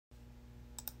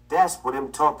that's what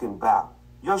I'm talking about.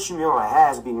 Yoshimura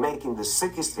has been making the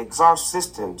sickest exhaust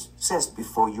systems since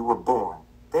before you were born.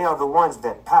 They are the ones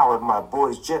that powered my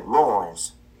boys Jet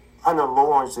Lawrence, Hunter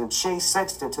Lawrence, and Chase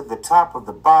Sexton to the top of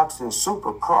the box in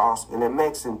Supercross and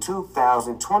MX in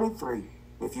 2023.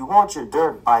 If you want your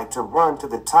dirt bike to run to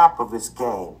the top of its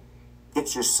game,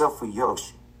 get yourself a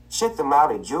Yoshi. Check them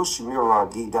out at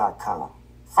YoshimuraRD.com.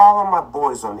 Follow my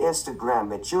boys on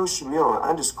Instagram at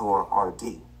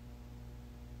Yoshimura_RD.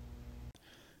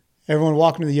 Everyone,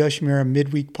 welcome to the Yoshimura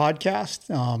Midweek podcast.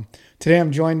 Today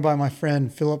I'm joined by my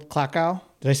friend Philipp Klakow.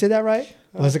 Did I say that right?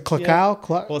 Was it Klakow?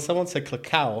 Yeah. Well, someone said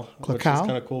Klakow, which is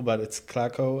kind of cool, but it's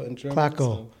Klakow in German. Klakow.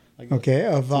 So Okay.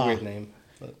 It's a weird name.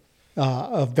 But.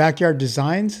 Of Backyard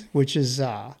Designs, which is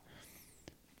a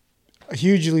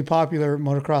hugely popular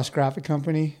motocross graphic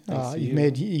company.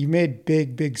 You made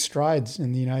big strides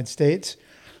in the United States.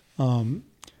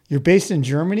 You're based in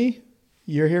Germany.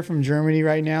 You're here from Germany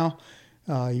right now.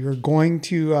 You were going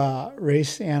to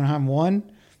race Anaheim One,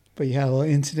 but you had a little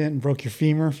incident and broke your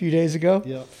femur a few days ago.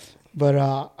 Yeah. But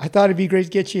I thought it'd be great to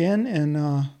get you in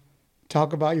and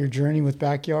talk about your journey with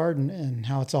Backyard and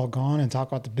how it's all gone, and talk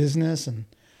about the business and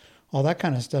all that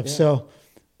kind of stuff. Yeah. So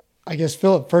I guess,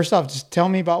 Philip, first off, just tell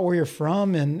me about where you're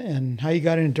from and how you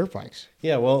got into dirt bikes.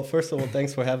 Yeah, well, first of all,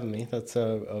 thanks for having me. That's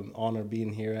an honor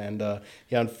being here. And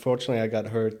unfortunately, I got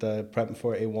hurt prepping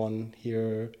for A1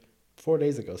 here 4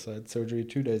 days ago. So I had surgery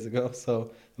 2 days ago.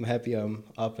 So I'm happy I'm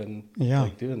up and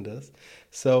doing this.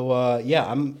 So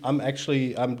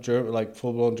I'm German, like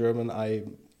full blown German. I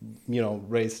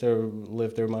raised there,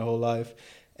 lived there my whole life.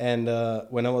 And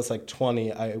when I was like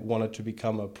 20, I wanted to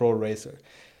become a pro racer.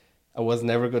 I was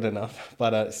never good enough,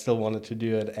 but I still wanted to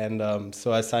do it. And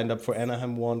so I signed up for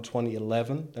Anaheim One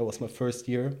 2011. That was my first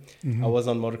year. Mm-hmm. I was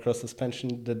on motocross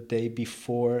suspension the day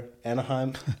before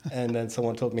Anaheim. And then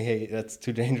someone told me, hey, that's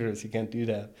too dangerous. You can't do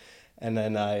that. And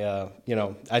then I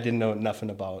didn't know nothing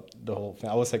about the whole thing.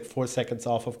 I was like 4 seconds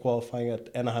off of qualifying at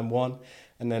Anaheim One.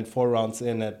 And then 4 rounds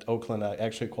in at Oakland, I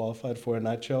actually qualified for a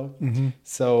night show. Mm-hmm.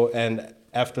 So, and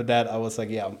after that, I was like,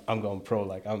 yeah, I'm going pro.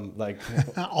 Like, I'm like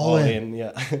all in.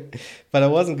 Yeah. But I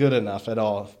wasn't good enough at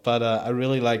all. But I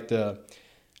really liked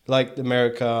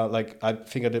America. Like, I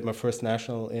think I did my first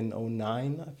national in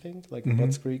 2009, I think, like in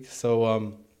Butts Creek. So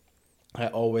I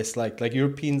always like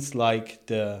Europeans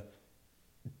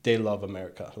they love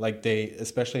America. Like,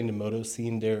 especially in the moto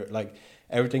scene, they're like,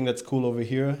 everything that's cool over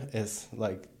here is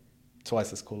like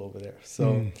twice as cool over there.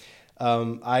 So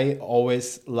I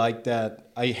always liked that.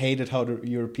 I hated how the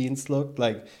Europeans looked,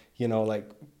 like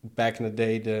back in the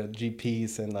day, the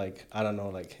GPs and like, I don't know,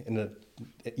 like in the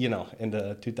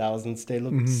 2000s, they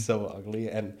looked so ugly.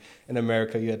 And in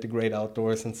America, you had the great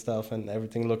outdoors and stuff, and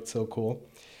everything looked so cool.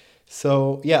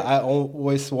 So yeah, I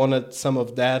always wanted some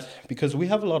of that, because we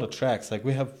have a lot of tracks. Like,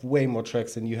 we have way more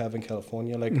tracks than you have in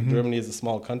California. Like, Germany is a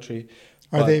small country.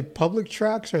 Are they public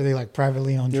tracks, or are they like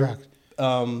privately owned tracks?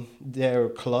 They're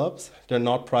clubs. They're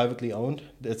not privately owned.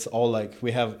 It's all like,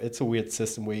 it's a weird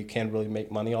system where you can't really make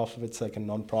money off of it. It's like a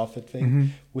non-profit thing. Mm-hmm.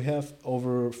 We have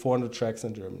over 400 tracks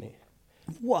in Germany.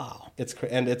 Wow.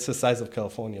 And it's the size of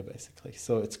California, basically.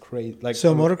 So it's crazy. Like,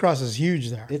 so motocross is huge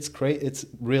there. It's crazy. It's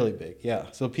really big. Yeah.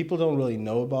 So people don't really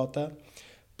know about that.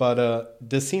 But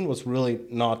the scene was really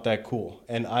not that cool.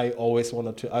 And I always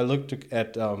wanted to, I looked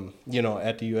at the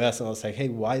US, and I was like, hey,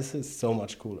 why is this so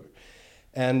much cooler?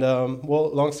 And,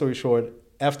 long story short,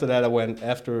 after that,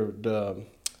 after the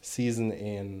season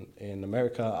in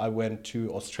America, I went to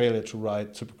Australia to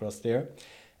ride Supercross there.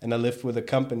 And I lived with a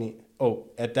company. Oh,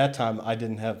 at that time, I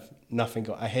didn't have nothing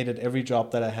going. I hated every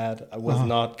job that I had. I was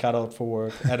not cut out for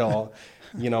work at all.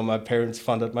 My parents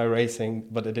funded my racing,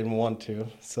 but I didn't want to.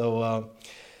 So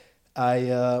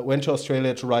I went to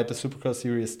Australia to ride the Supercross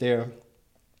series there.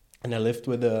 And I lived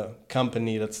with a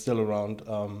company that's still around.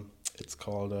 It's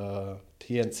called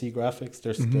TNC Graphics.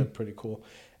 They're pretty cool.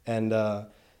 And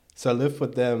so I lived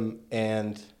with them,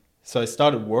 and so I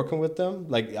started working with them.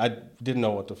 Like, I didn't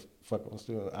know what the fuck I was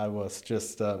doing. I was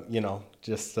just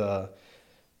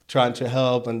trying to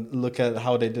help and look at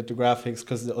how they did the graphics,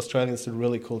 because the Australians did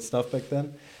really cool stuff back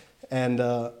then. And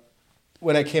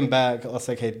when I came back, I was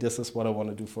like, hey, this is what I want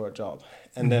to do for a job.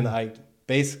 And then I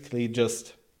basically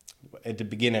at the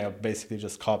beginning, I basically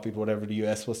just copied whatever the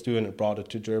US was doing and brought it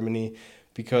to Germany,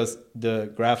 because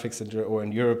the graphics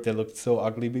in Europe, they looked so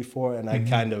ugly before, and I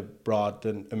kind of brought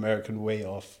the American way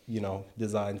of,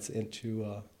 designs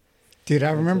into... Dude,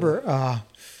 I remember,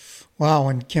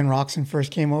 when Ken Roxon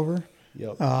first came over,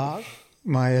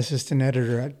 my assistant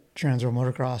editor at Transworld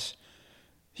Motocross,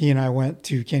 he and I went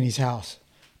to Kenny's house,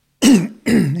 and,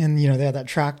 they had that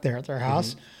track there at their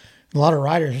house. A lot of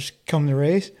riders come to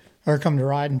race. or come to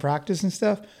ride and practice and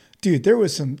stuff, dude, there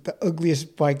was the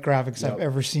ugliest bike graphics I've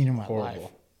ever seen in my life.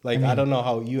 Like, I mean, I don't know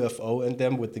how UFO and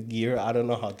them with the gear, I don't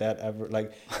know how that ever,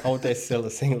 like, how would they sell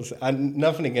a single,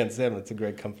 nothing against them, it's a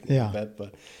great company, yeah. I bet,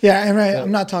 but. Yeah, and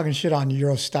I'm not talking shit on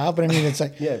Euro style, but I mean, it's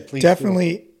like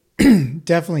definitely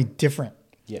different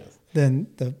than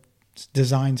the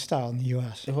design style in the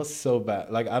US. It was so bad.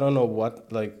 Like, I don't know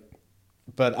what, like,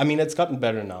 but I mean, it's gotten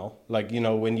better now. Like, you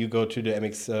know, when you go to the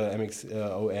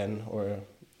MXON or,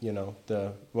 you know,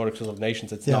 the Motocross of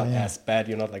Nations, it's not as bad.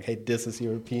 You're not like, hey, this is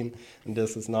European and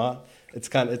this is not. It's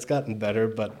gotten better,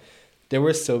 but they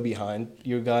were so behind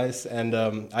you guys, and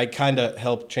I kind of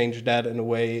helped change that in a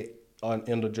way on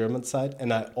the German side.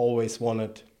 And I always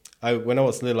wanted, when I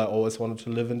was little, I always wanted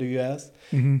to live in the US,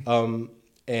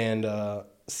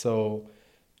 so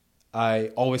I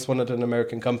always wanted an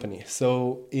American company.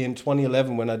 So in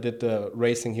 2011, when I did the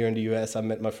racing here in the US, I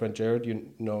met my friend Jared. You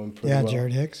know him pretty well. Yeah,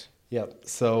 Jared Hicks. Yeah.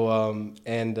 So,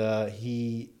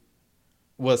 he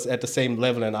was at the same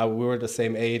level, and we were the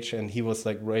same age, and he was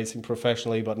like racing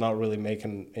professionally, but not really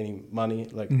making any money,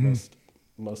 like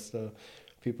most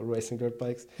people racing dirt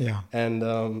bikes. Yeah. And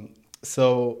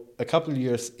so a couple of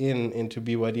years into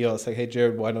BYD, I was like, hey,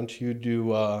 Jared, why don't you do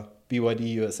BYD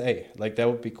USA? Like, that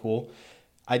would be cool.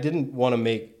 I didn't want to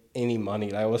make any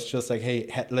money. I was just like,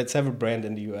 hey, let's have a brand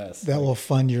in the US. That will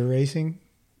fund your racing?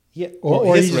 Yeah,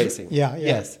 or his racing. Yeah.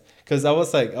 Yes. Because I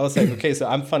was like, okay, so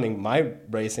I'm funding my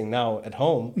racing now at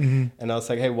home. And I was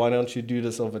like, hey, why don't you do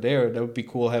this over there? That would be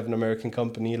cool, have an American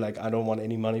company. Like, I don't want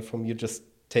any money from you. Just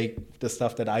take the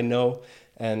stuff that I know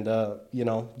and, you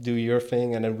know, do your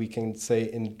thing. And then we can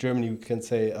say, in Germany, we can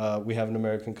say, we have an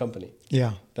American company.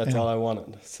 Yeah. That's all I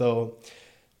wanted. So,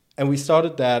 and we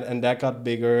started that, and that got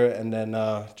bigger. And then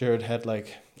Jared had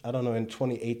like, I don't know, in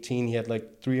 2018, he had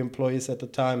like 3 employees at the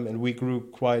time. And we grew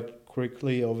quite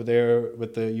quickly over there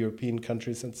with the European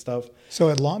countries and stuff. So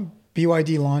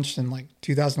BYD launched in like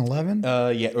 2011?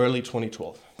 Yeah, early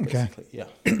 2012, basically. Okay. Yeah.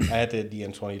 I had the idea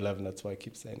in 2011, that's why I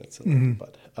keep saying it. So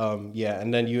but yeah,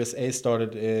 and then USA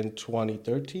started in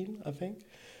 2013, I think.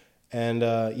 And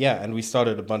and we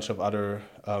started a bunch of other,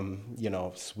 you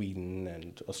know, Sweden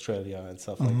and Australia and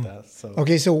stuff like that. So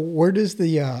okay, so where does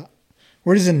the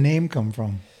name come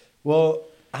from? Well,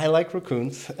 I like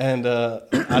raccoons, and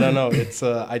I don't know. It's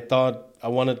I thought I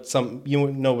wanted some.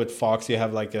 You know, with Fox, you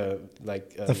have like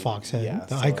the fox head,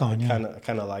 the icon.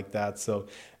 Kind of like that. So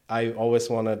I always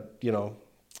wanted, you know,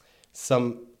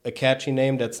 a catchy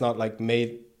name that's not like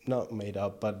not made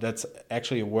up, but that's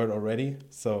actually a word already.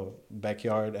 So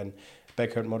backyard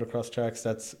motocross tracks.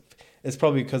 It's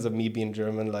probably because of me being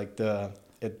German. Like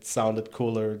it sounded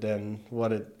cooler than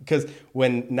because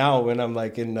when I'm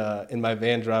like in my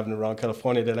van driving around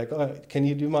California, they're like, oh, can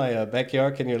you do my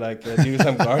backyard? Can you like do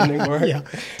some gardening work? Yeah,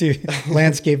 dude,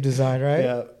 landscape design, right?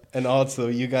 Yeah, and also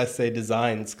you guys say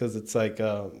designs because it's like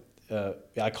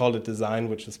I call it design,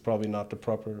 which is probably not the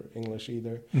proper English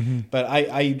either. But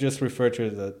I just refer to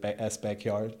it as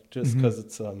backyard just because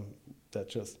it's that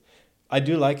just. I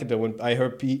do like it though. When I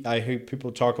hear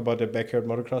people talk about the backyard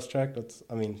motocross track,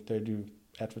 they do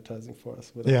advertising for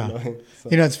us. Yeah. So.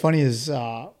 You know, it's funny is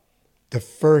the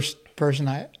first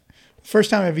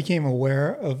time I became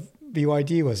aware of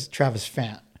BYD was Travis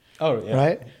Fant. Oh, yeah.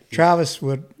 Right? Travis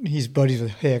he's buddies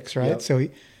with Hicks, right? Yep. So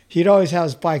he'd always have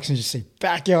his bikes and just say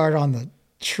backyard on the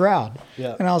shroud.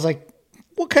 Yeah. And I was like,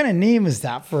 what kind of name is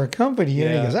that for a company?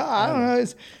 And he goes, I don't know.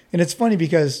 And it's funny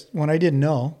because when I didn't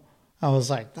know, I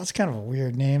was like, that's kind of a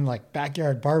weird name, like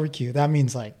backyard barbecue. That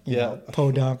means like, you know,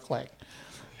 podunk, like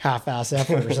half-ass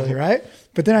effort or something, right?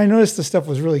 But then I noticed the stuff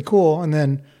was really cool. And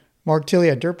then Mark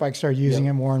Tilley at Dirt Bike started using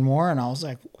it more and more. And I was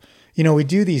like, you know, we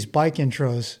do these bike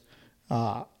intros.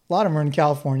 A lot of them are in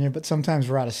California, but sometimes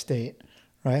we're out of state,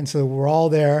 right? And so we're all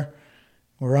there.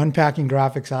 We're unpacking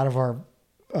graphics out of our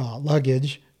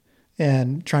luggage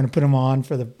and trying to put them on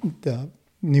for the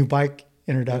new bike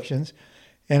introductions.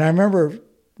 And I remember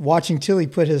watching Tilly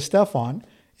put his stuff on,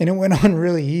 and it went on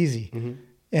really easy.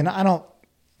 And I'm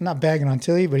not bagging on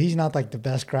Tilly, but he's not like the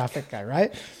best graphic guy,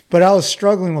 right? But I was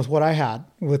struggling with what I had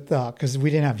with because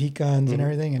we didn't have heat guns and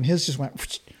everything, and his just went,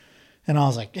 whoosh, and I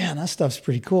was like, man, that stuff's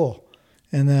pretty cool.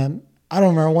 And then I don't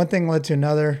remember, one thing led to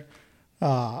another.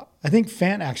 I think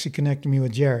Fant actually connected me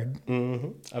with Jared.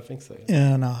 I think so.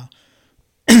 Yeah.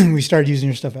 And we started using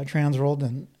your stuff at Transworld,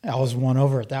 and I was won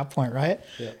over at that point, right?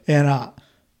 Yeah. And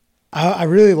I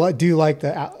really do like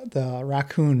the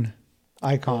raccoon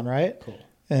icon, right? Cool.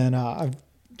 And I've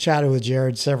chatted with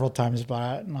Jared several times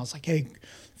about it, and I was like, hey,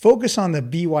 focus on the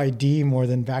BYD more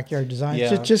than backyard design,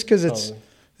 just because it's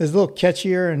a little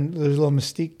catchier and there's a little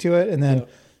mystique to it. And then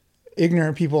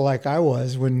ignorant people like I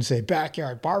was wouldn't say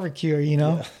backyard barbecue,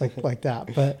 like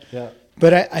that. But Yeah.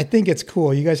 but I think it's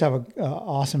cool. You guys have a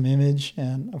awesome image,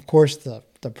 and of course the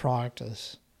product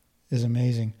is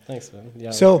amazing. Thanks, man. Yeah,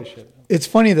 I So appreciate it. it's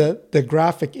funny that the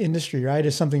graphic industry, right,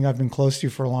 is something I've been close to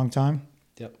for a long time.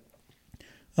 Yep.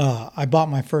 I bought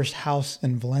my first house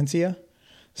in Valencia,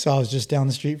 so I was just down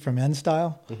the street from N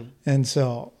Style, and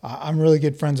so I'm really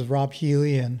good friends with Rob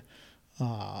Healy and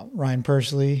Ryan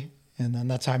Persley, and then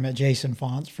that's how I met Jason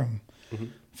Fonts from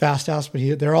Fast House.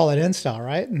 But they're all at N Style,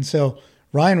 right? And so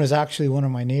Ryan was actually one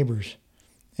of my neighbors,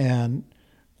 and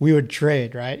we would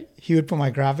trade, right? He would put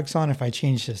my graphics on if I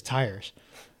changed his tires.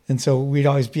 And so we'd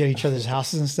always be at each other's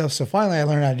houses and stuff. So finally I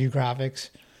learned how to do graphics.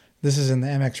 This is in the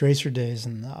MX Racer days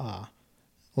in the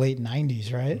late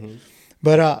 90s, right?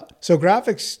 But so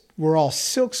graphics were all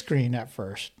silkscreen at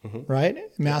first, right?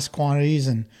 Mass quantities,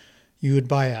 and you would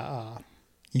buy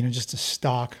just a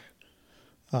stock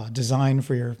design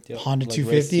for your Honda like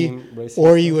 250, racing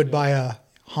or you stuff, would buy a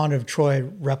Honda of Troy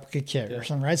replica kit or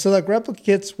something, right? So like replica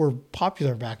kits were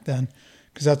popular back then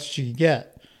because that's what you could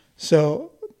get.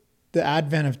 So the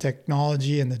advent of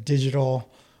technology and the digital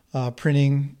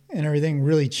printing and everything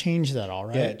really changed that all,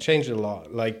 right? Yeah, it changed a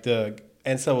lot. Like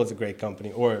Ensa was a great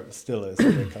company, or still is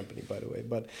a great company, by the way.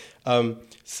 But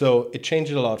so it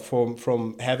changed a lot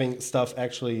from having stuff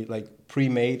actually like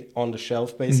pre-made on the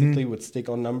shelf, basically with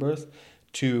stick-on numbers,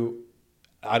 to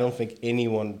I don't think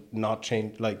anyone not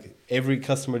change. Like every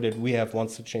customer that we have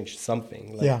wants to change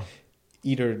something. Like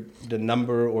either the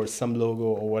number or some logo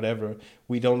or whatever.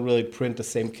 We don't really print the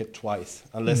same kit twice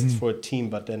unless it's for a team,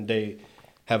 but then they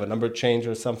have a number change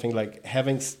or something. Like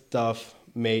having stuff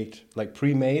made, like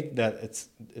pre-made, that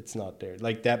it's not there.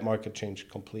 Like that market changed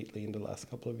completely in the last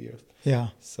couple of years. Yeah.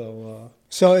 So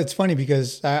it's funny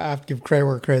because I have to give credit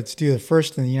where credit's due. The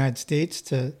first in the United States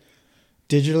to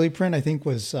digitally print, I think,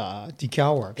 was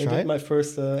Decal Works, they right? did my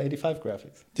first 85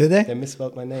 graphics. Did they? They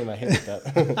misspelled my name. I hated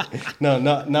that. No,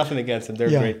 nothing against them. They're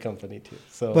a great company too.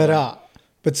 So,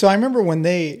 but so I remember when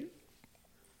they,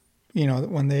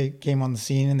 when they came on the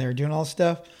scene and they were doing all this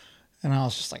stuff, and I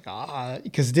was just like,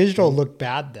 because digital looked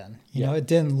bad then. You know, it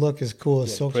didn't look as cool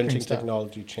as silkscreen printing stuff.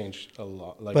 technology changed a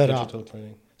lot, like digital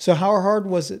printing. So how hard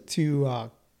was it to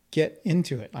get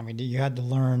into it? I mean, you had to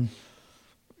learn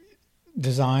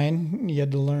design, you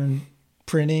had to learn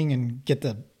printing and get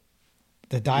the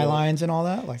die lines and all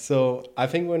that. Like, so I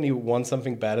think when you want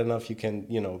something bad enough, you can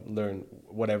learn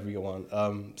whatever you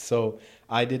want. So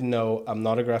I didn't know. I'm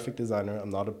not a graphic designer. I'm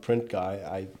not a print guy.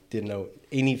 I didn't know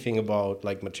anything about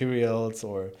like materials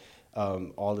or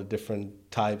all the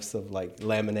different types of like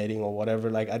laminating or whatever.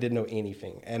 Like I didn't know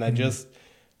anything, and I just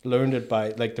learned it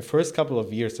by like the first couple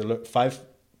of years.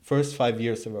 First 5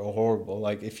 years they were horrible.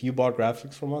 Like if you bought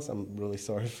graphics from us, I'm really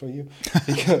sorry for you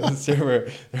because they were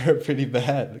pretty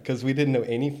bad because we didn't know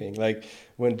anything. Like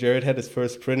when Jared had his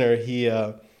first printer, he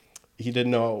didn't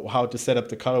know how to set up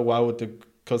the color. Why would the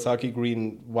Kawasaki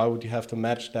green? Why would you have to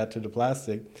match that to the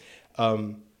plastic?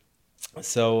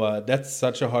 So that's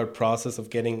such a hard process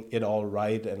of getting it all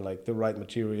right and like the right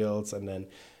materials and then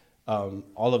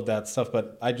all of that stuff.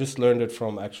 But I just learned it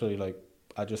from actually like.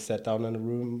 I just sat down in a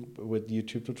room with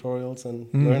YouTube tutorials and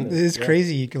learned it. It's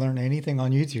crazy. You can learn anything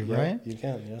on YouTube, right? You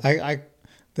can, yeah. I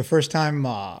the first time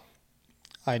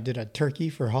I did a turkey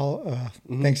for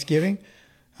Thanksgiving,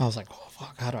 I was like, oh,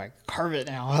 fuck, how do I carve it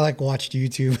now? I like watched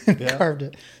YouTube and carved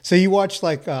it. So you watch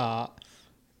like,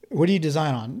 what do you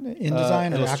design on?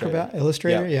 InDesign or Illustrator. Acrobat?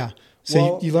 Illustrator? Yeah.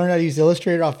 So you learned how to use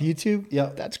Illustrator off YouTube?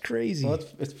 Yeah. That's crazy. Well,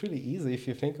 it's pretty easy if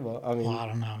you think about it. I mean, I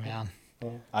don't know, man.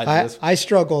 I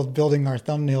struggled building our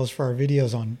thumbnails for our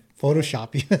videos on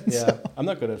Photoshop even. Yeah, So. I'm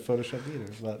not good at Photoshop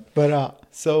either. But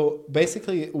so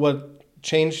basically, what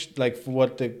changed, like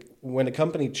when the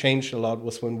company changed a lot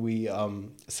was when we.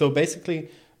 So basically,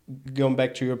 going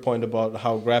back to your point about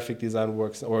how graphic design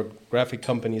works or graphic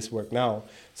companies work now.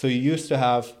 So you used to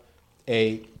have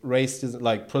a race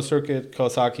like Pro Circuit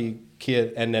Kawasaki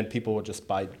kit, and then people would just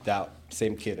buy that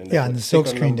same kit. And in the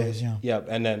silkscreen days, yeah. Yeah,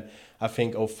 and then. I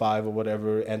think 05 or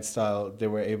whatever, N Style, they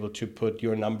were able to put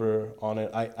your number on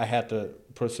it. I had the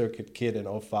Pro Circuit kit in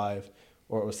 05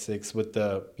 or 06 with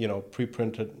the,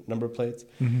 pre-printed number plates.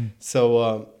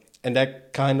 So, and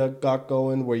that kind of got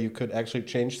going where you could actually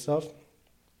change stuff.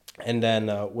 And then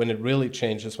when it really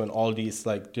changed is when all these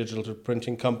like digital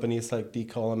printing companies like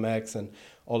DecolMX and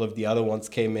all of the other ones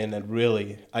came in and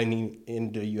really, I mean,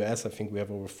 in the US, I think we have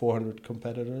over 400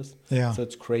 competitors. Yeah. So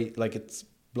it's great. Like it's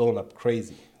blown up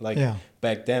crazy. Like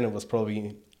back then it was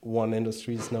probably one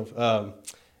Industries,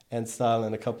 N Style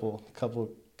and a couple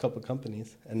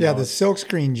companies. And the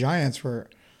silkscreen giants were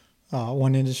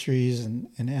One Industries and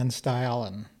N Style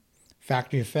and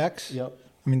factory effects. Yep.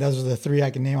 I mean, those are the three I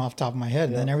can name off the top of my head.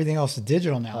 And then everything else is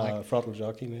digital now. Throttle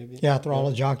jockey, maybe. Yeah,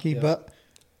 throttle jockey. Yeah. But,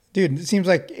 dude, it seems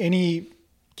like any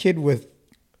kid with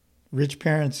rich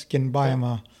parents can buy them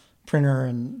a printer,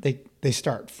 and they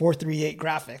start 438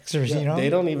 graphics. Or, you know? They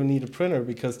don't even need a printer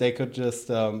because they could just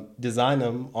design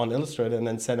them on Illustrator and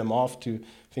then send them off to,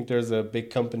 I think there's a big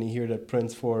company here that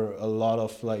prints for a lot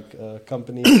of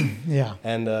companies. Yeah.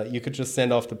 And you could just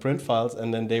send off the print files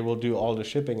and then they will do all the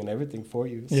shipping and everything for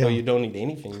you. So you don't need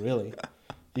anything really.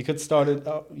 You could start it.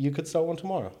 You could start one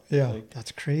tomorrow. Yeah,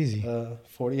 that's crazy.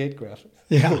 48 graphics.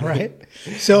 Yeah, right.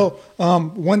 So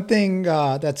one thing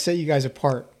that set you guys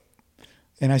apart,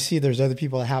 and I see there's other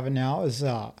people that have it now, is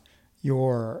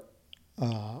your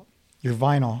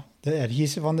vinyl, the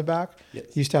adhesive on the back. Yes.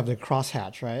 You used to have the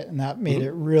crosshatch, right? And that made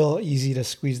it real easy to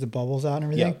squeeze the bubbles out and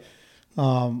everything.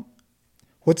 Yeah.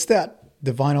 What's the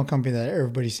vinyl company that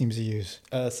everybody seems to use?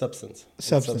 Substance.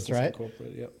 Substance, right?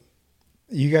 Yep.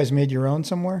 You guys made your own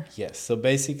somewhere? Yes. So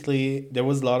basically, there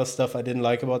was a lot of stuff I didn't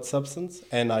like about Substance.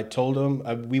 And I told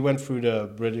them, we went through the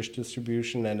British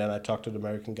distribution, and then I talked to the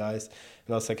American guys.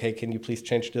 And I was like, hey, can you please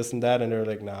change this and that? And they're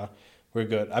like, nah, we're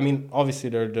good. I mean, obviously,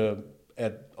 they're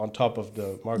on top of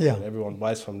the market. Yeah. Everyone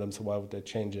buys from them, so why would they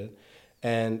change it?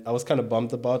 And I was kind of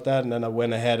bummed about that. And then I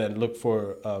went ahead and looked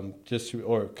for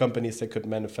companies that could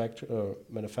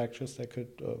manufacturers that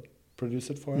could produce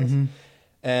it for us.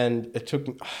 And it took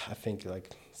me, I think,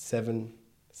 like seven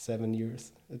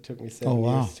years. It took me 7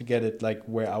 years to get it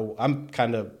where I'm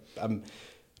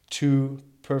too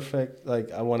perfect.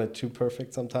 I want it too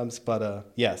perfect sometimes. But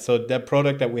so that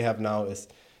product that we have now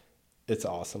it's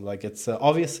awesome. It's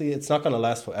obviously it's not going to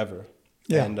last forever.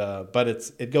 Yeah. And but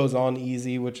it goes on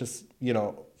easy, which is,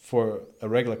 for a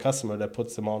regular customer that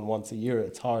puts them on once a year,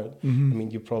 it's hard. I mean,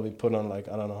 you probably put on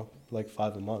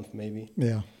 5 a month maybe.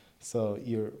 Yeah. So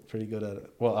you're pretty good at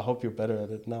it. Well, I hope you're better at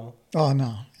it now. Oh,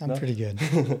 no. I'm pretty good.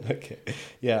 Okay.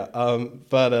 Yeah.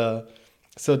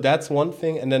 So that's one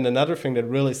thing. And then another thing that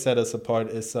really set us apart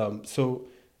is, so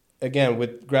again,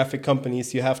 with graphic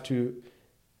companies, you have to,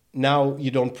 now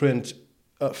you don't print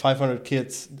 500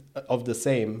 kits of the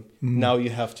same. Now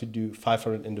you have to do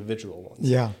 500 individual ones.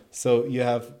 Yeah. So you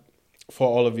have, for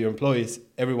all of your employees,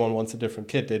 everyone wants a different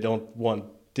kit. They don't want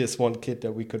this one kit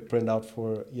that we could print out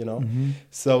for,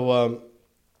 So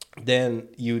then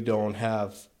you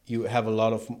have a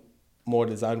lot of more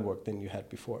design work than you had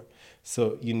before.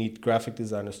 So you need graphic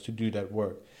designers to do that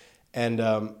work. And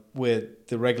with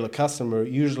the regular customer,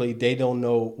 usually they don't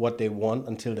know what they want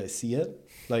until they see it.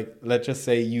 Let's just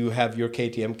say you have your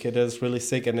KTM kit that's really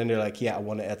sick, and then they're like, yeah, I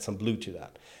want to add some blue to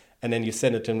that. And then you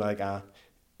send it to them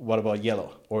what about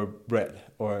yellow or red?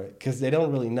 Because they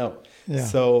don't really know. Yeah.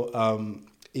 So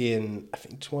in, I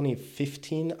think,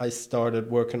 2015, I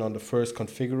started working on the first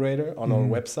configurator on our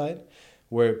website,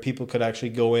 where people could actually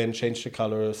go in, change the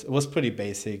colors. It was pretty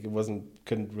basic.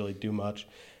 Couldn't really do much.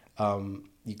 You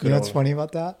know what's funny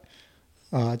about that?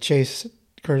 Chase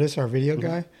Curtis, our video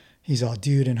guy, he's all,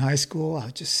 dude, in high school, I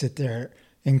would just sit there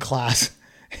in class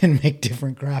and make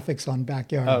different graphics on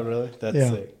Backyard. Oh, really? That's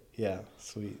sick. Yeah,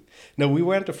 sweet. No, we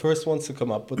weren't the first ones to come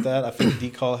up with that. I think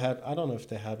Decal had, I don't know if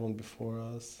they had one before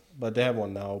us, but they have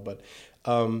one now. But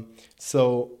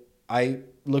so I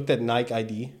looked at Nike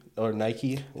ID or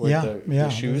Nike with the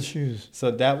shoes.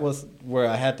 So that was where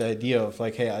I had the idea of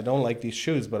hey, I don't like these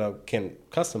shoes, but I can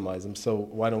customize them. So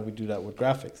why don't we do that with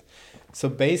graphics? So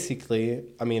basically,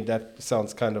 I mean, that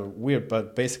sounds kind of weird,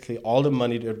 but basically all the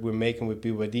money that we're making with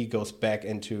BYD goes back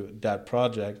into that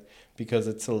project, because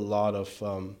it's a lot of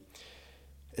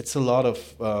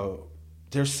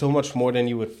there's so much more than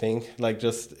you would think.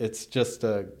 It's just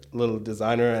a little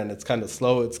designer, and it's kind of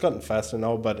slow. It's gotten faster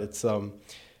now, but it's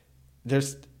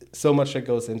there's so much that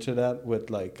goes into that with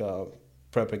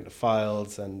prepping the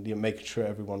files and making sure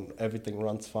everything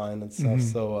runs fine and stuff.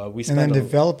 So we spend and then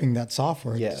developing that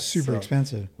software. Yeah, it's super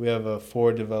expensive. We have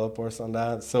 4 developers on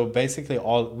that. So basically,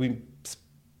 with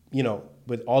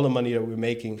all the money that we're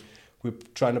making, we're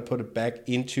trying to put it back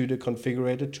into the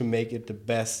configurator to make it the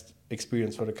best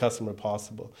experience for the customer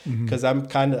possible. Because I'm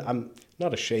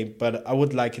not ashamed, but I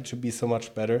would like it to be so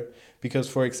much better. Because,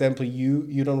 for example,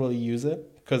 you don't really use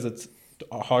it because it's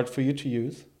hard for you to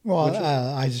use. Well,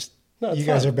 you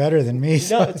guys are better than me.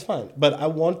 So. No, it's fine. But I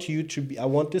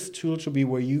want this tool to be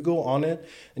where you go on it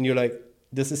and you're like,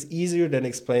 this is easier than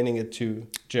explaining it to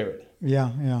Jared.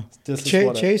 Yeah.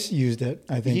 Chase used it,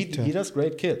 I think. He does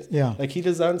great kits. Yeah. He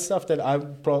designs stuff that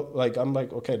I'm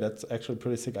like, okay, that's actually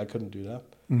pretty sick. I couldn't do that.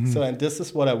 So, and this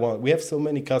is what I want. We have so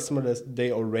many customers that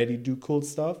they already do cool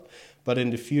stuff, but in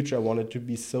the future, I want it to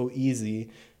be so easy.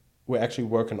 We're actually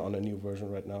working on a new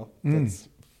version right now.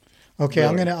 Okay,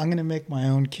 Really. I'm gonna make my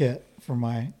own kit for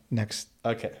my next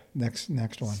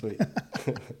one. Sweet.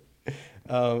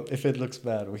 If it looks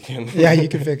bad, we can. Yeah, you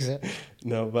can fix it.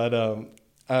 No, but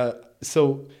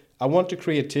so I want the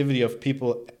creativity of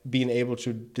people being able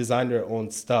to design their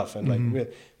own stuff, and like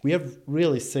we have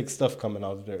really sick stuff coming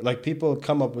out of there. Like people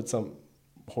come up with some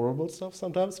horrible stuff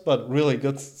sometimes, but really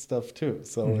good stuff too.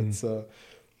 So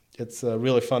it's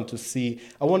really fun to see.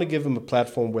 I want to give them a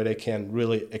platform where they can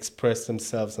really express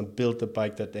themselves and build the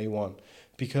bike that they want.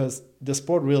 Because the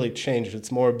sport really changed.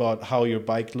 It's more about how your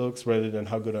bike looks rather than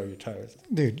how good are your tires.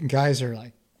 Dude, guys are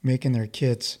like making their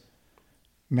kits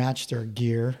match their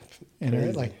gear, and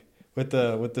they're like with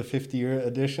the 50-year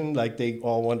edition, like they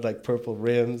all want like purple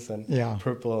rims and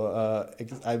purple.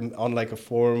 I'm on like a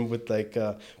forum with like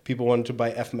people wanting to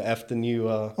buy FMF, the new.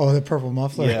 The purple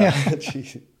muffler. Yeah,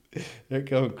 they're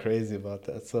going crazy about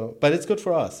that. So, but it's good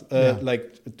for us.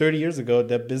 Like 30 years ago,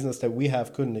 that business that we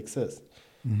have couldn't exist.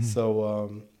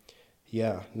 So,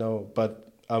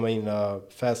 but I mean,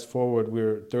 fast forward,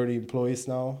 we're 30 employees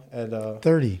now.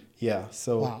 30? Yeah.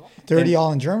 So wow. 30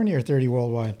 all in Germany or 30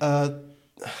 worldwide?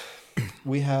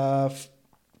 We have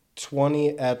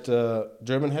 20 at the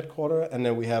German headquarters, and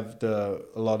then we have a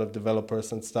lot of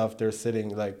developers and stuff. They're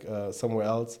sitting like somewhere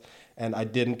else, and I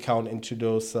didn't count into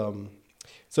those.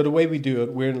 So the way we do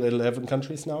it, we're in 11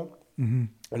 countries now,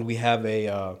 and we have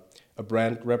a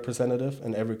brand representative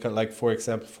in every country. Like for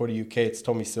example, for the UK, it's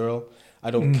Tommy Searle.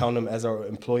 I don't count him as our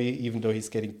employee, even though he's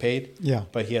getting paid. Yeah.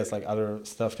 But he has like other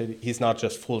stuff that he's not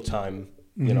just full time,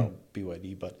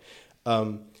 BYD. But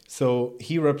so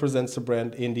he represents the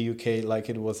brand in the UK like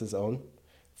it was his own.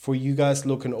 For you guys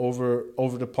looking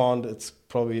over the pond,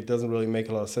 it doesn't really make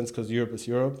a lot of sense because Europe is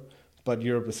Europe, but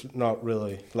Europe is not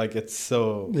really like it's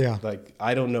so like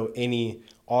I don't know any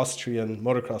Austrian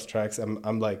motocross tracks.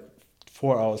 I'm like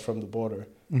 4 hours from the border.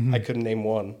 I couldn't name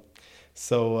one.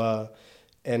 So,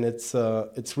 and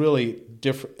it's really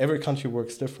different. Every country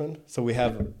works different. So we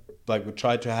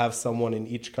try to have someone in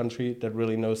each country that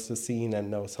really knows the scene and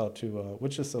knows how to,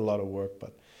 which is a lot of work.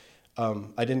 But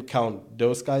I didn't count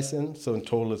those guys in. So in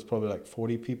total, it's probably like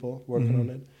 40 people working on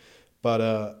it. But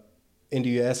in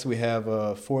the US, we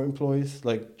have 4 employees.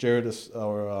 Like Jared is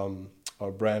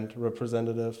our brand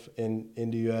representative in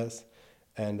the US.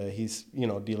 And he's,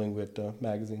 dealing with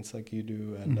magazines like you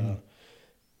do. And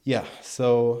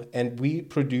and we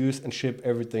produce and ship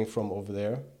everything from over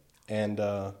there. And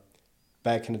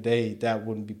back in the day, that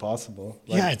wouldn't be possible.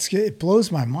 It blows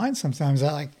my mind sometimes.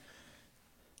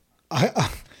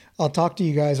 I'll talk to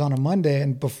you guys on a Monday,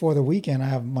 and before the weekend, I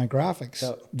have my graphics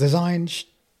designed,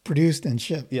 produced, and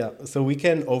shipped. Yeah, so we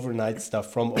can overnight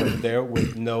stuff from over there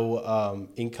with no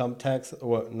income tax,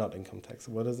 or not income tax,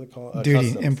 what is it called? Duty,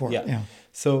 customs. import, yeah.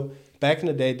 So back in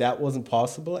the day, that wasn't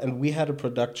possible, and we had a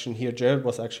production here. Jared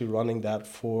was actually running that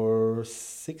for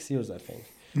 6 years, I think.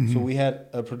 So we had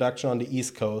a production on the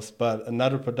East Coast, but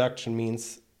another production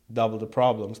means double the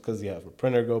problems because you have a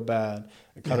printer go bad,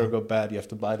 a cutter go bad, you have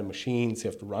to buy the machines, you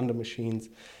have to run the machines.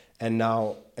 And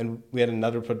we had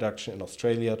another production in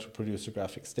Australia to produce the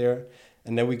graphics there.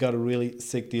 And then we got a really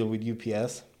sick deal with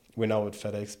UPS. We're now with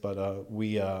FedEx, but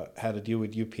we had a deal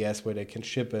with UPS where they can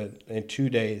ship it in 2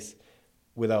 days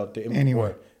without the import.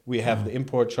 Anywhere. We have the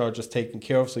import charges taken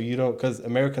care of, so you don't, because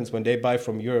Americans, when they buy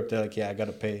from Europe, they're like, I got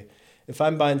to pay. If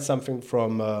I'm buying something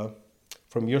from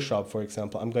your shop, for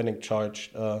example, I'm going to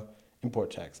charge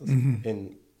import taxes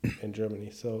in Germany.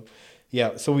 So,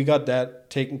 so we got that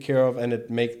taken care of, and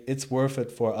it's worth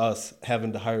it for us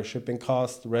having the higher shipping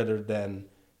cost rather than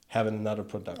having another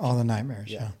production. All the nightmares,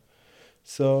 yeah.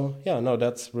 So,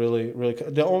 that's really, really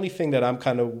cool. The only thing that I'm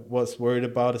kind of was worried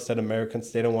about is that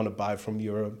Americans, they don't want to buy from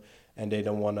Europe, and they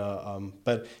don't want to,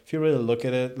 but if you really look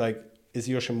at it, like, is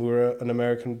Yoshimura an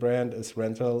American brand? Is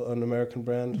Rental an American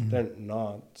brand? They're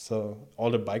not. So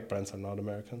all the bike brands are not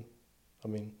American. I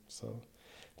mean, so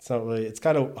it's not really, it's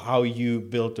kind of how you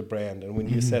build the brand. And when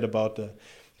you said about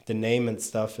the name and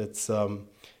stuff, it's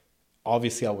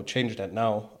obviously I would change that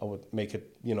now. I would make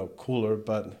it, cooler,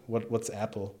 but what's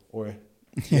Apple? Or,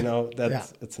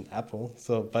 it's an apple.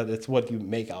 So, but it's what you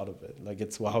make out of it. Like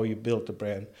it's how you build the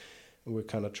brand. And we're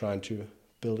kind of trying to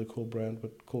build a cool brand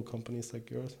with cool companies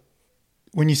like yours.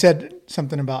 When you said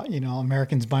something about,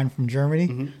 Americans buying from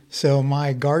Germany, so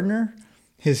my gardener,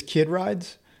 his kid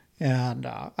rides, and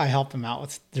I help him out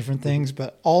with different things,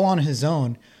 but all on his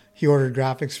own, he ordered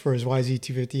graphics for his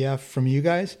YZ250F from you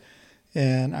guys.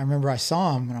 And I remember I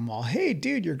saw him, and I'm all, hey,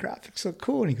 dude, your graphics look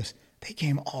cool. And he goes, they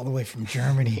came all the way from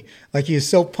Germany. Like he was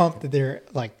so pumped that they're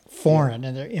like foreign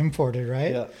and they're imported,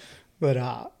 right? Yeah. But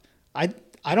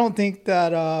I don't think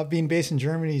that being based in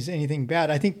Germany is anything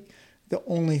bad. I think The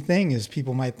only thing is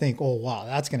people might think, oh, wow,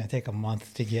 that's going to take a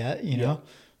month to get, you know?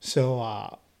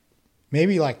 So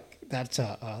maybe like that's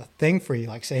a thing for you.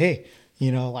 Like say, hey,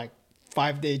 you know, like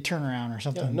 5-day turnaround or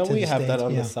something. Yeah, no, we have that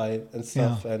on the site and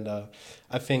stuff. Yeah. And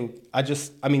I think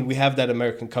we have that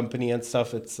American company and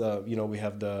stuff. It's, you know, we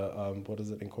have the, what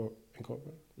is it?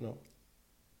 Incorporate? No.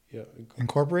 Yeah.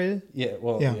 Incorporated? Yeah.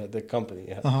 Well, yeah, the company.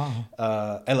 Yeah.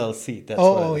 LLC. That's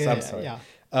what it is. I'm sorry.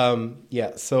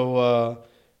 Yeah. So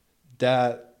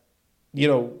that, you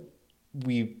know,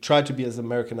 we try to be as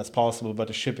American as possible, but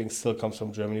the shipping still comes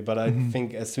from Germany. But I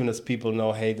think as soon as people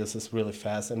know, hey, this is really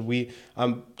fast, and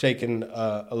I'm taking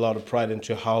a lot of pride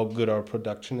into how good our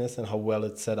production is and how well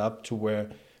it's set up to where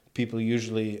people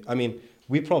usually, I mean,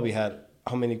 we probably had,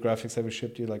 how many graphics have we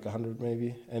shipped you? Like 100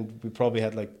 maybe? And we probably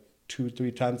had like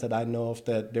 2-3 times that I know of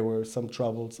that there were some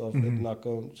troubles of it not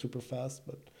going super fast.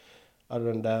 But other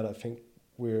than that, I think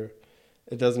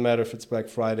it doesn't matter if it's Black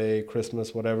Friday,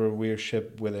 Christmas, whatever, we're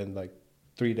shipped within like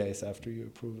 3 days after you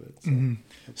approve it.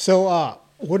 So,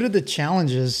 what are the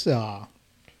challenges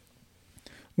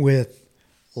with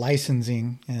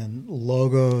licensing and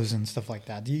logos and stuff like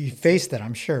that? You face that,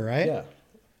 I'm sure, right? Yeah,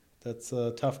 that's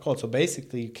a tough call. So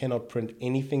basically, you cannot print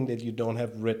anything that you don't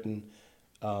have written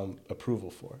approval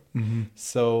for.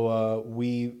 So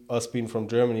us being from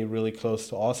Germany, really close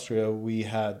to Austria, we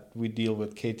deal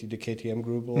with the KTM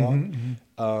group a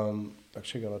lot.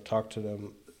 Actually, gonna talk to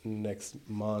them next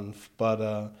month,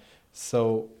 but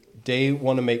so they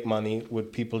want to make money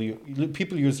with people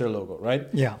use their logo, right?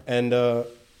 Yeah. And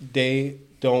they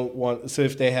don't want, so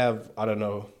if they have, I don't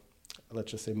know, let's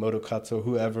just say Motocuts or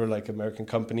whoever, like American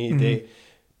company,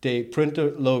 they print a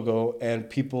logo and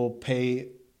people pay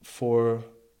for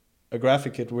a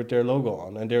graphic kit with their logo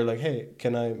on, and they're like, hey,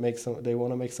 can I make some, they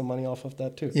want to make some money off of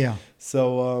that too. Yeah.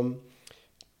 So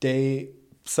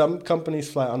some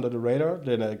companies fly under the radar.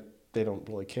 They're like, they don't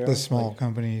really care. The small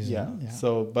companies. Yeah.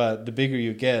 So, but the bigger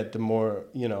you get, the more,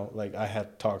 you know, like I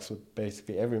had talks with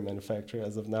basically every manufacturer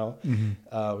as of now.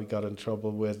 We got in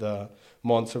trouble with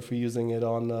Monster for using it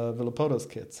on Villapoto's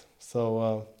kits.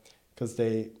 So, because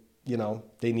they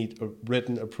need a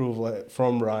written approval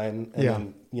from Ryan. And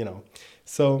then, you know,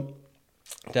 so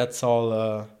that's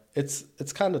all,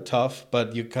 it's kind of tough,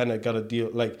 but you kind of got to deal,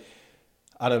 like,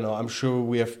 I don't know. I'm sure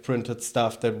we have printed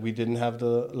stuff that we didn't have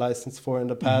the license for in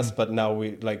the past, but now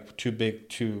we like too big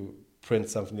to print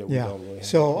something that we don't really have.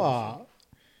 So,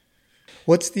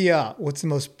 what's the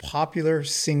most popular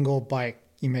single bike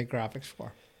you make graphics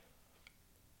for?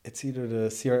 It's either the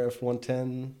CRF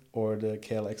 110 or the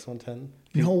KLX 110.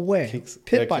 No way.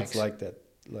 Pit bikes like that.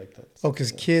 Oh,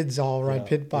 because kids all ride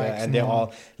pit bikes. Yeah, and they're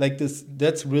all like this.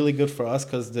 That's really good for us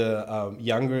because the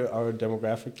younger our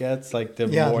demographic gets, like the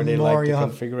more they like the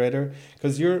configurator.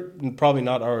 Because you're probably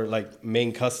not our like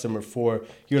main customer for.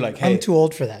 You're like, hey, I'm too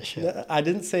old for that shit. I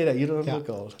didn't say that. You don't look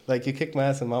old. Like you kicked my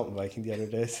ass in mountain biking the other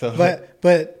day. So,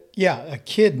 but yeah, a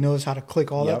kid knows how to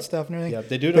click all that stuff and everything. Yeah,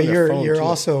 they do. But you're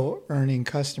also earning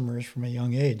customers from a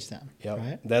young age then. Yeah,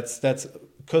 right? That's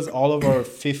because all of our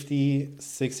 50,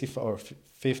 65 or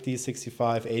 50,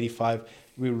 65, 85,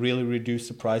 we really reduce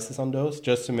the prices on those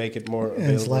just to make it more available.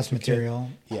 And it's less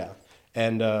material. Kit. Yeah.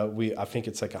 And I think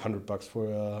it's like $100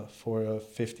 for a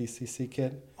 50cc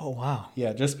kit. Oh, wow.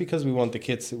 Yeah, just because we want the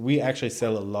kids, we actually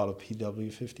sell a lot of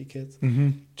PW50 kits.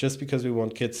 Just because we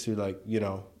want kids to like, you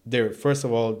know, first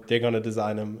of all, they're going to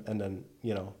design them, and then,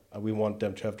 you know, we want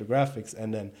them to have the graphics,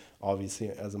 and then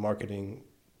obviously as a marketing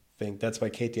thing, that's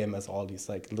why KTM has all these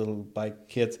like little bike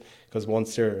kits, because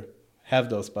once they have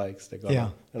those bikes,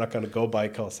 they're not gonna go buy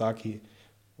Kawasaki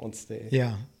once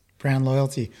they brand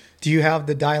loyalty. Do you have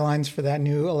the die lines for that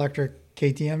new electric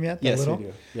KTM yet? Yes, we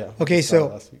do. Yeah. Okay,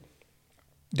 so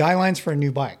die lines for a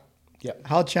new bike. Yeah.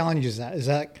 How challenging is that? Is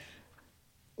that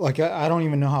like, I don't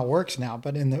even know how it works now,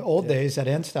 but in the old days at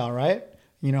N Style, right?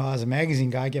 You know, as a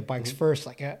magazine guy, I get bikes first.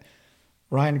 Like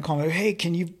Ryan would call me, hey,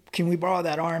 can we borrow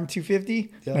that RM250?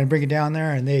 And I'd bring it down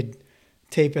there, and they'd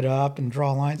tape it up and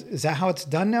draw lines. Is that how it's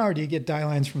done now, or do you get die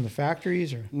lines from the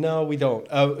factories? Or no, we don't.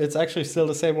 It's actually still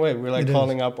the same way. We're like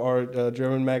calling up our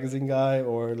German magazine guy,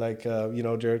 or like you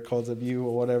know, Jared calls up you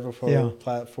or whatever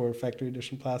for factory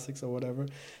edition plastics or whatever.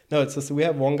 No, it's just we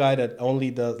have one guy that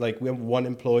only does, like, we have one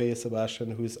employee,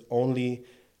 Sebastian, who's only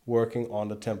working on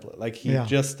the template. Like he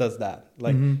just does that.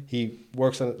 Like he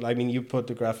works on. I mean, you put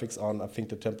the graphics on. I think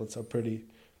the templates are pretty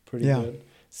good.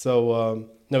 So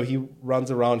no, he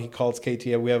runs around. He calls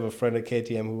KTM. We have a friend at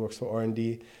KTM who works for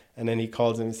R&D, and then he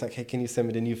calls and he's like, "Hey, can you send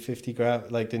me the new 50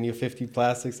 the new 50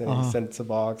 plastics?" And he sends a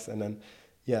box, and then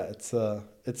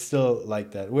it's still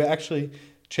like that. We're actually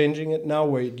changing it now,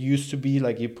 where it used to be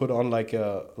like you put on like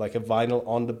a vinyl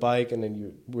on the bike, and then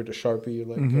you with a Sharpie you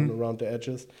like going around the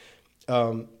edges.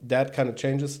 That kind of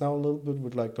changes now a little bit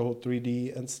with like the whole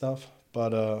 3D and stuff,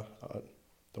 but I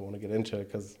don't want to get into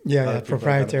it because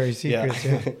proprietary secrets.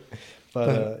 Yeah.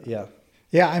 but yeah.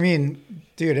 Yeah, I mean,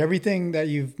 dude, everything that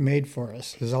you've made for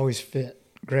us has always fit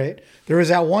great. There was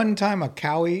that one time a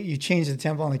Cowie, you changed the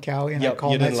tempo on the Cowie, and I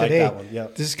called and I said, "Hey,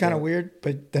 this is kind of weird."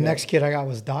 But the next kit I got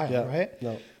was Dial, right?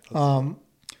 No.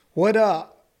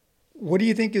 What do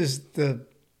you think is the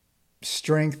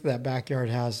strength that Backyard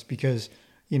has? Because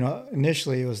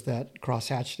initially it was that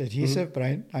cross-hatched adhesive, but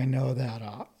I know that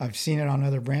I've seen it on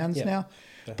other brands now.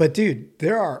 Yeah. But dude,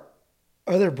 there are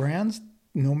other brands.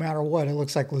 No matter what, it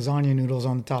looks like lasagna noodles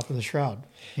on the top of the shroud.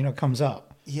 Comes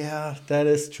up. Yeah, that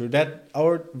is true. That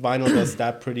our vinyl does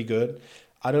that pretty good.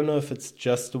 I don't know if it's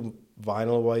just the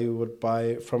vinyl why you would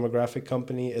buy from a graphic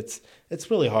company. It's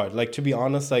really hard. Like, to be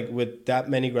honest, like with that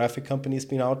many graphic companies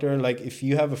being out there, like if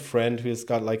you have a friend who's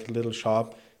got like a little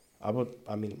shop, I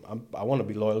want to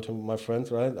be loyal to my friends,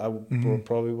 right? I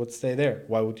probably would stay there.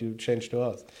 Why would you change to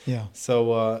us? Yeah.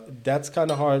 So that's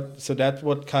kind of hard. So that's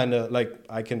what kind of like,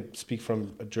 I can speak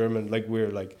from a German, like we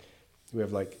have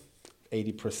like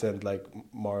 80% like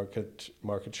market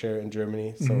share in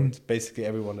Germany. So it's basically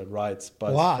everyone that rides.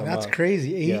 But wow, that's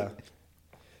crazy. Yeah.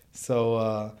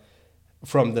 So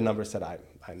from the numbers that I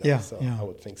know, I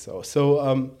would think so.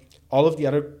 So all of the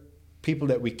other people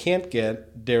that we can't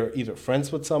get, they're either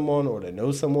friends with someone or they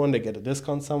know someone, they get a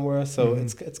discount somewhere. So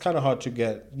it's kind of hard to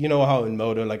get, how in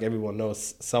motor, like everyone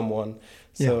knows someone.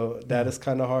 So that is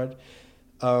kind of hard.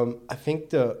 I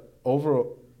think to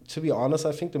be honest,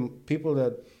 I think the people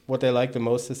that what they like the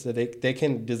most is that they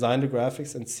can design the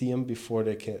graphics and see them before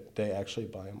they actually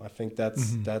buy them. I think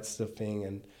that's the thing.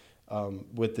 And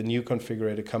with the new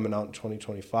configurator coming out in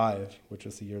 2025, which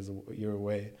is a year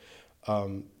away,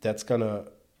 that's gonna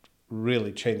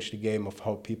really change the game of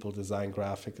how people design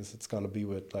graphics. It's going to be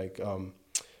with like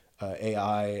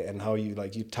AI and how you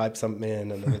type something in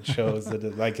and then it shows that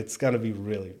it's going to be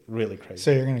really, really crazy.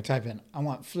 So you're going to type in, I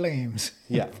want flames.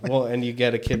 Yeah. Well, and you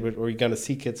get a kit or you're going to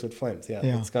see kits with flames. Yeah.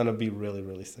 It's going to be really,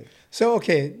 really sick. So,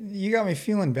 okay. You got me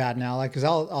feeling bad now. Like, cause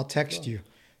I'll text you,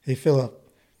 hey, Philip,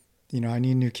 I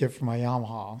need a new kit for my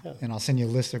Yamaha and I'll send you a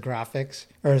list of graphics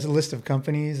or a list of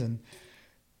companies, and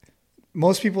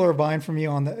most people are buying from you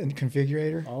on the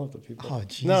configurator. All of the people. Oh,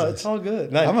 Jesus. No, it's all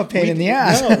good. I'm a pain in the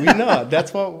ass. No, we know.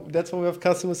 That's what we have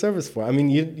customer service for. I mean,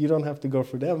 you don't have to go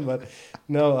for them, but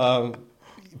no,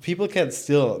 people can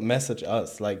still message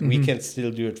us. Like we can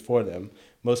still do it for them.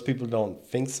 Most people don't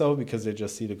think so because they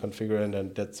just see the configurator and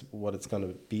then that's what it's going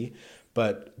to be.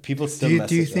 But people still message us.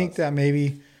 Do you think that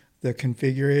maybe the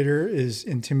configurator is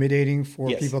intimidating for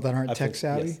people that aren't tech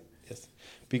savvy? Yes.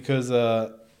 Because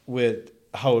with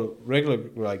how regular,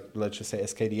 like let's just say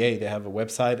SKDA, they have a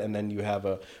website and then you have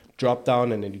a drop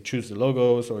down and then you choose the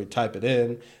logos or you type it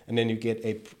in and then you get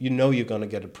you're going to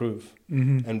get approved.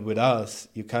 And with us,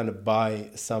 you kind of buy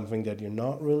something that you're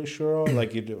not really sure on,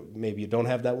 like maybe you don't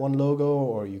have that one logo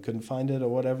or you couldn't find it or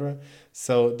whatever.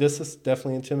 So this is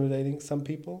definitely intimidating some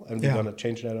people, and we're going to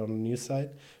change that on the new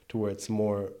site to where it's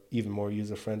even more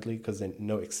user friendly because they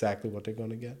know exactly what they're going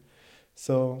to get.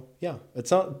 So, yeah,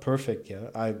 it's not perfect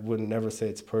yet. I would never say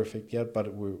it's perfect yet,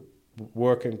 but we're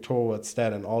working towards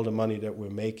that, and all the money that we're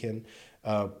making,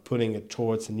 putting it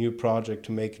towards a new project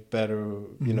to make it better,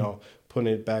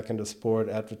 putting it back into sport,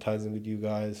 advertising with you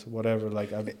guys, whatever.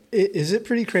 Is it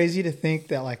pretty crazy to think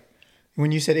that, like,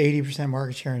 when you said 80%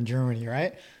 market share in Germany,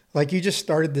 right? Like, you just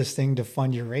started this thing to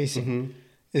fund your racing.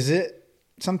 Is it,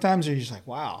 sometimes you're just like,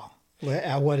 wow,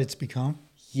 at what it's become?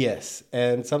 Yes,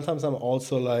 and sometimes I'm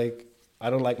also like, I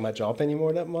don't like my job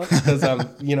anymore that much because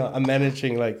I'm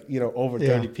managing over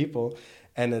 30 people,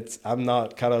 and I'm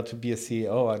not cut out to be a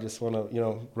CEO. I just want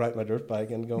to, ride my dirt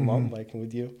bike and go mountain biking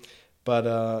with you. But,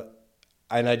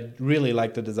 and I really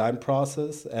like the design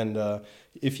process. And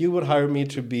if you would hire me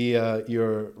to be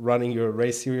running your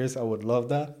race series, I would love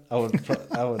that. I would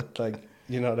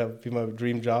that would be my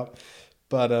dream job.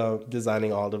 But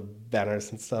designing all the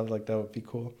banners and stuff like that would be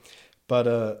cool.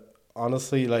 But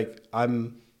honestly,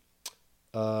 I'm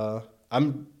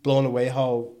blown away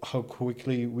how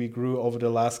quickly we grew over the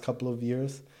last couple of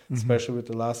years, especially with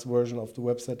the last version of the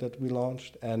website that we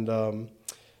launched. And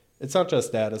it's not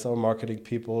just that; it's our marketing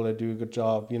people that do a good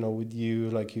job. With you,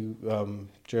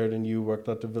 Jared, and you worked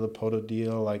out the Villapoto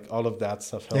deal, all of that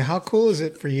stuff helped. Yeah, how cool is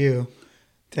it for you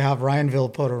to have Ryan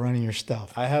Villapoto running your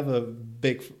stuff? I have a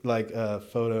big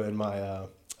photo in my.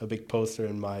 A big poster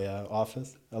in my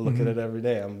office. I look at it every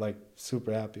day. I'm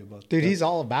super happy about it. Dude, he's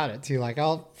all about it too.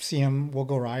 I'll see him, we'll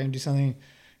go ride and do something.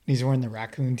 he's wearing the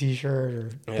raccoon T-shirt or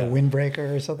the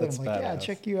windbreaker or something. That's I'm like, badass.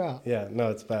 check you out. Yeah, no,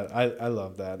 it's bad. I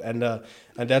love that, and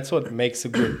that's what makes a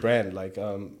good brand. Like,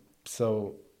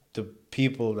 so the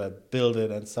people that build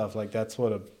it and stuff, like that's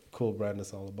what a cool brand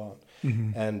is all about.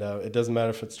 And it doesn't matter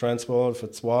if it's Transworld, if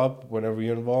it's Swap, whenever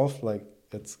you're involved, like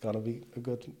it's gonna be a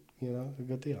good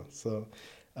deal. So.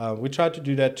 We tried to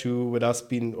do that too with us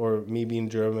me being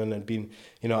German and being,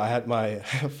 I had my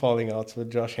falling outs with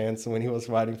Josh Hansen when he was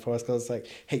riding for us, because it's like,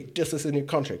 hey, this is in your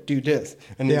contract, do this.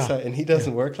 And and he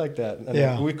doesn't work like that.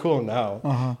 And we're cool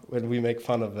now when we make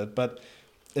fun of it. But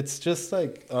it's just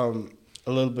like a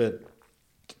little bit,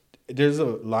 there's a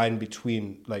line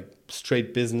between like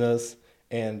straight business,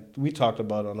 and we talked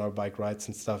about on our bike rides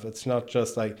and stuff. It's not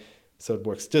just like, so it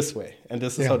works this way. And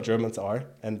this is how Germans are.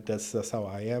 And that's how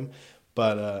I am.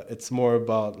 But it's more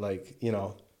about like,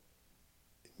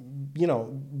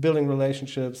 building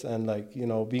relationships and like,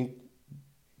 being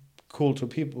cool to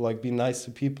people, like be nice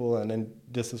to people. And then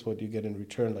this is what you get in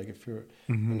return. Like if you're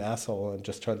an asshole and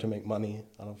just trying to make money,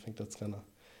 I don't think it's not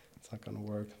going to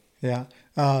work. Yeah.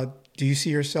 Do you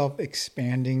see yourself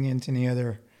expanding into any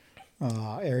other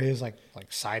areas like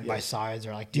side by sides,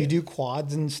 or like do you do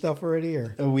quads and stuff already,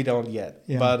 or we don't yet?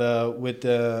 But with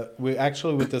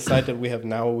the site that we have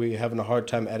now, we're having a hard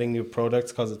time adding new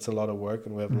products because it's a lot of work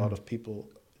and we have a lot of people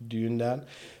doing that.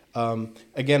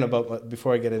 Again,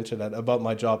 before I get into that, about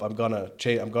my job, I'm gonna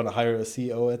hire a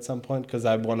CEO at some point, because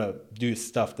I want to do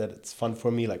stuff that it's fun for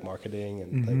me, like marketing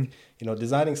and like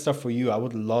designing stuff for you. I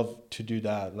would love to do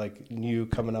that, like you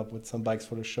coming up with some bikes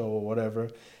for the show or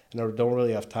whatever. And I don't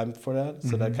really have time for that,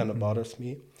 so that kind of bothers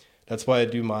me. That's why I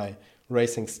do my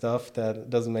racing stuff that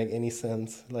doesn't make any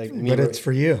sense. Like, but it's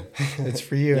for you. It's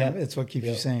for you. Yeah. It's what keeps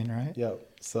you sane, right? Yeah.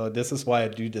 So this is why I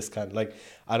do this kind of, like,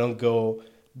 I don't go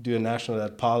do a national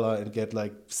at Pala and get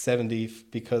like 70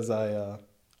 because I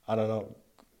don't know.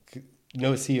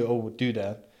 No CEO would do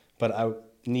that, but I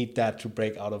need that to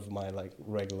break out of my like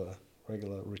regular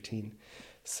routine.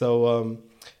 So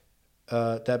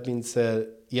that being said,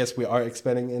 yes, we are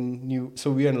expanding in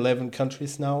so we're in 11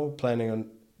 countries now, planning on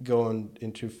going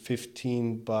into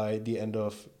 15 by the end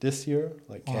of this year,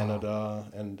 like Canada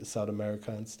and South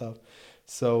America and stuff.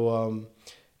 So,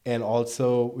 and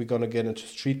also we're going to get into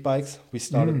street bikes. We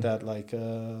started that like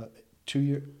a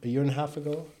year and a half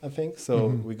ago, I think. So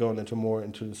we're going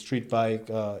into the street bike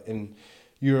in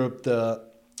Europe, the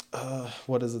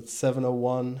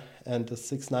 701 and the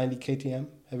 690 KTM.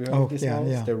 Have you heard of these models?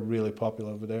 Yeah. They're really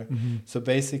popular over there. So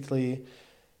basically,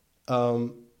 I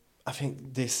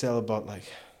think they sell about like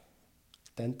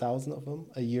 10,000 of them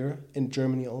a year in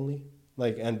Germany only.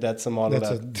 Like, and that's a model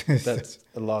that's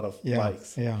a lot of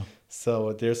bikes. Yeah.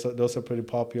 So those are pretty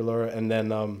popular. And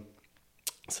then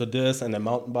so this and the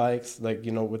mountain bikes, like,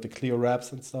 with the Clio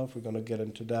wraps and stuff, we're gonna get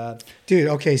into that. Dude,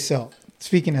 okay, so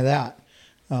speaking of that,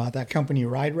 that company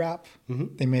Ride Wrap,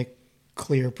 they make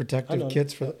clear protective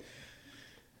kits for.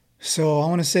 So I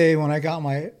want to say when I got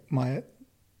my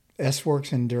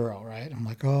S-Works Enduro, right? I'm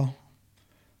like, oh,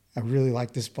 I really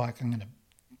like this bike. I'm gonna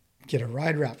get a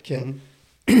Ride Wrap kit.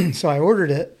 So I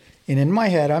ordered it, and in my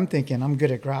head, I'm thinking I'm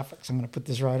good at graphics. I'm gonna put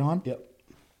this right on. Yep.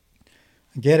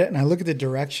 I get it, and I look at the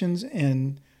directions,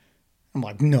 and I'm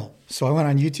like, no. So I went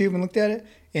on YouTube and looked at it,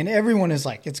 and everyone is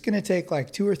like, it's gonna take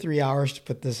like 2 or 3 hours to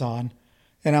put this on.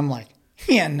 And I'm like,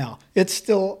 yeah, no. It's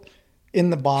still in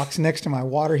the box next to my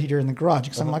water heater in the garage.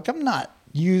 Because I'm like, I'm not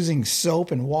using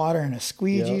soap and water and a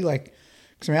squeegee. Yep. Like,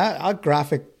 because I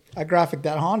graphic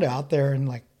that Honda out there in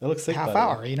like half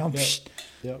hour, Yep.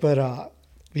 Yep. But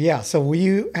yeah, so will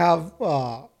you have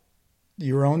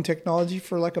your own technology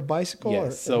for like a bicycle?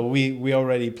 Yes, so we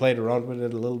already played around with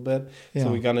it a little bit. Yeah.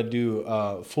 So we're going to do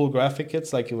full graphic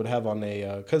kits like you would have on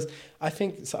a... Because I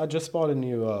just bought a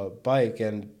new bike,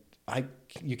 and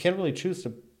you can't really choose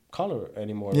the color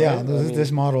anymore. Yeah, right?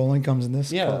 this model only comes in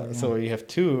this color. Yeah, so you have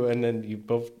two, and then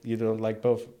you don't like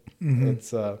both. It's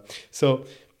so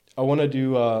I want to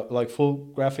do like full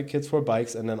graphic kits for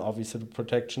bikes, and then obviously the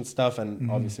protection stuff, and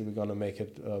obviously we're gonna make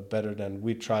it better than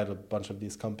we tried a bunch of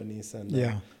these companies, and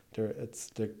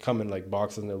they come in like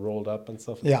boxes and they're rolled up and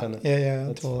stuff. It's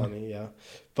that's totally funny. Yeah,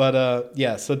 but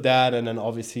so that, and then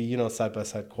obviously side by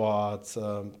side quads,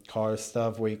 car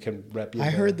stuff where you can wrap. I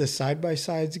heard the side by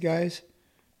sides guys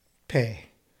pay.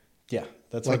 Yeah,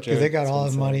 that's like because they got all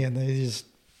the money and they just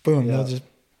they'll just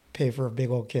pay for a big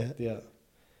old kit. Yeah.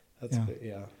 That's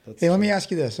hey, let me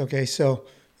ask you this. Okay, so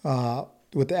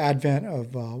with the advent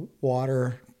of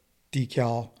water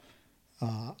decal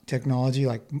technology,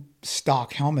 like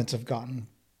stock helmets have gotten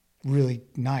really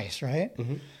nice, right?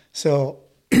 So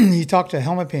you talk to a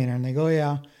helmet painter and they go,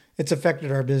 yeah, it's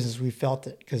affected our business. We felt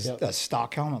it because Yep. the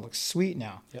stock helmet looks sweet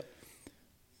now. Yep.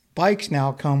 Bikes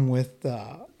now come with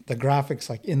the graphics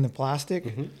like in the plastic.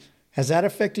 Mm-hmm. Has that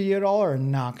affected you at all or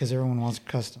not? Because everyone wants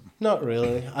custom. Not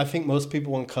really. I think most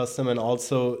people want custom, and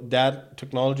also that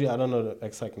technology, I don't know the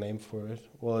exact name for it.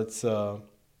 Well, it's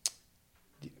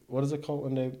what is it called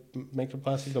when they make the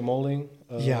plastic, the molding?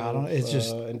 Yeah, I don't. It's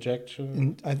just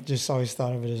injection. I just always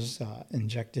thought of it as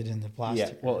injected in the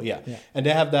plastic. Yeah, well, yeah, and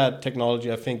they have that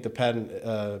technology. I think the patent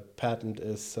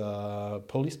is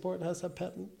Polysport has that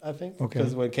patent. I think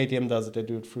because when KTM does it, they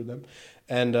do it through them,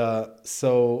 and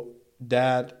so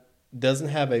that doesn't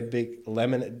have a big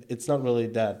laminate. It's not really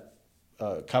that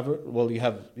covered. Well, you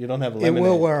don't have a laminate. It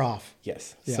will wear off.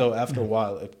 Yes. Yeah. So after a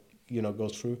while, it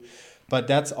goes through. But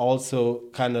that's also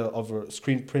kind of a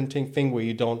screen printing thing where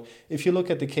you don't. If you look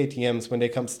at the KTM's when they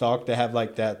come stock, they have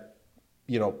like that,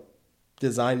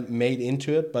 design made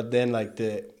into it. But then like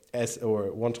the S or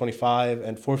 125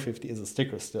 and 450 is a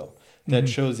sticker still. That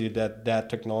shows you that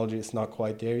technology is not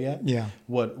quite there yet. Yeah.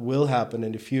 What will happen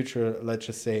in the future? Let's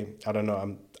just say I don't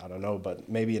know, but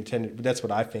maybe in 10. That's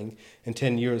what I think. In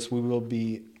 10 years, we will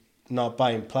be not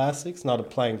buying plastics, not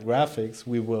applying graphics.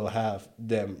 We will have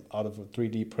them out of a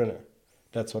 3D printer.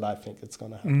 That's what I think it's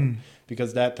going to happen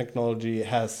because that technology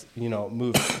has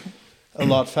moved a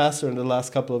lot faster in the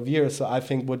last couple of years. So I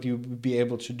think what you would be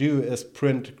able to do is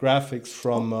print graphics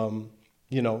from a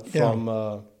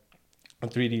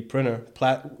 3D printer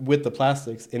with the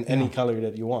plastics in any color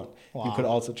that you want. Wow. You could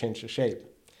also change the shape.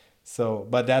 So,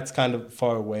 but that's kind of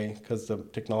far away because the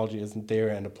technology isn't there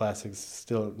and the plastic's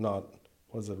still not,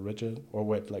 rigid or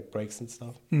wet like brakes and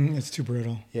stuff. It's too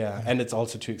brittle. Yeah, and it's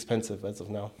also too expensive as of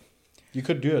now. You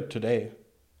could do it today,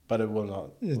 but it will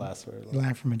not last very long.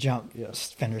 Land from a jump,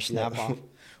 fender snap off.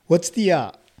 What's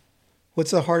the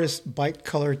hardest bike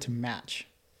color to match,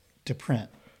 to print?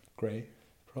 Gray.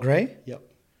 Probably. Gray? Yep.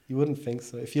 You wouldn't think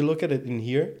so. If you look at it in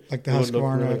here, like the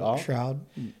Husqvarna shroud.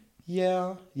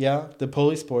 Yeah. The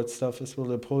Polysport stuff is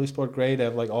really the Polysport gray. They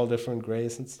have like all different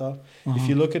grays and stuff. If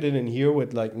you look at it in here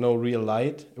with like no real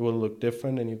light, it will look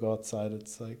different. And you go outside,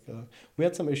 it's like we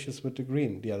had some issues with the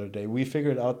green the other day. We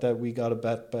figured out that we got a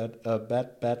bad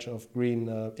batch of green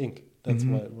ink. That's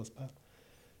why it was bad.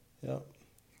 Yeah.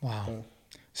 Wow.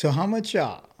 So how much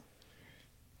like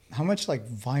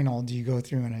vinyl do you go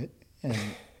through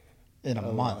in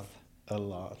a month? A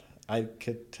lot. I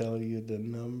could tell you the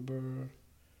number.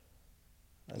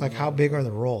 Like how big are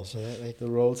the rolls? The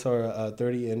rolls are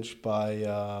 30-inch by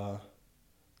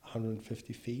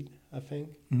 150 feet, I think.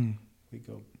 We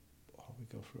go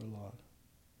for a lot.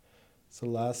 So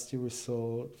last year we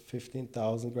sold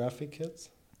 15,000 graphic kits,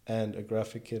 and a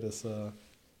graphic kit is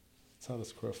it's not a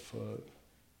square foot.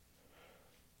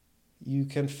 You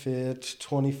can fit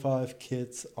 25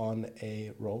 kits on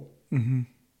a roll, and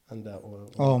that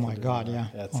will. Oh my God! Yeah,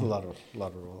 it's a lot of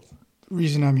rolls.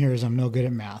 Reason I'm here is I'm no good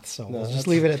at math, so we'll just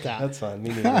leave it at that. That's fine. Me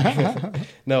neither.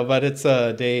 No, but it's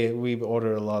we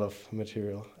order a lot of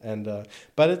material, and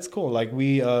but it's cool. Like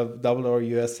we doubled our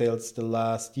US sales the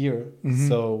last year,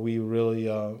 so we're really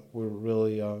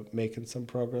making some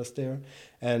progress there.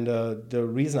 And the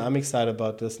reason I'm excited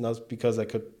about this, not because I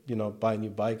could buy a new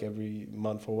bike every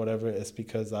month or whatever, is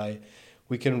because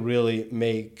we can really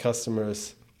make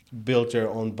customers build their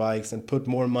own bikes and put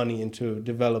more money into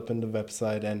developing the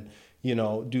website and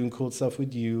doing cool stuff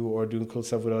with you or doing cool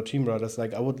stuff with our team brothers.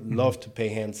 Like I would love to pay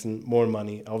Hansen more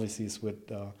money. Obviously, it's with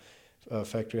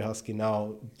Factory Husky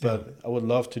now, but I would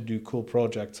love to do cool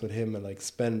projects with him and like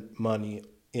spend money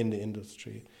in the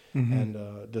industry. And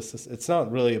it's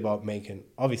not really about making.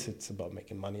 Obviously, it's about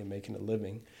making money and making a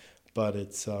living, but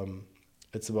it's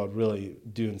about really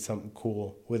doing something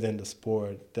cool within the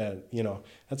sport. That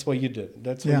that's what you did.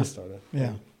 That's where you started.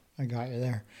 Yeah, I got you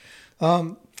there.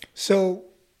 So.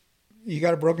 You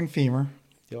got a broken femur.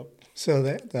 Yep. So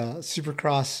the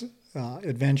Supercross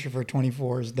adventure for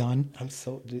 24 is done.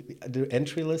 The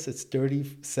entry list, it's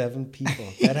 37 people.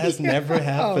 That has never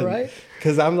happened. Right?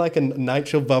 Because I'm like a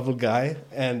nitro bubble guy,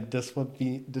 and this would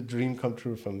be the dream come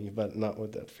true for me, but not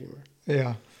with that femur.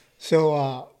 Yeah.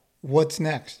 So what's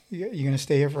next? You going to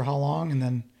stay here for how long? And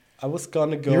then I was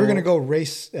going to go... You were going to go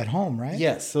race at home, right?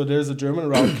 Yes. So there's a German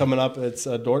route coming up. It's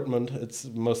Dortmund. It's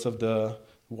most of the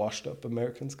washed up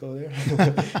Americans go there.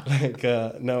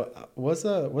 Was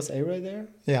A-Ray there?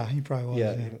 Yeah, he probably was.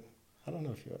 Yeah. I don't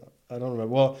know if I don't remember.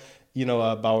 Well,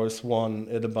 Bowers won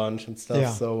it a bunch and stuff. Yeah.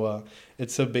 So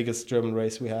it's the biggest German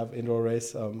race we have, indoor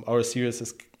race. Our series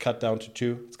is cut down to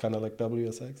 2. It's kind of like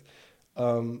WSX.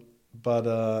 But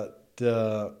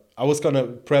I was going to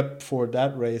prep for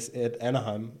that race at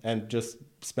Anaheim and just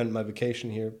spend my vacation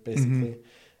here, basically.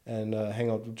 and hang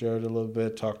out with Jared a little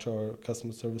bit, talk to our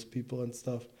customer service people and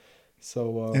stuff.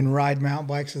 So and ride mountain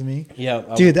bikes with me. Yeah,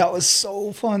 dude, that was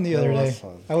so fun the other day.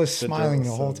 Fun. I was smiling the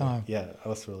whole time. Yeah, that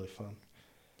was really fun.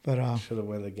 But should have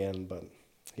went again, but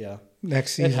yeah,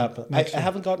 next season. It happened. I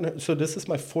haven't gotten. So this is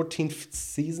my 14th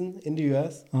season in the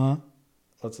US.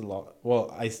 That's a lot.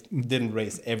 Well, I didn't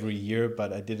race every year,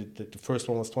 but I did it. The first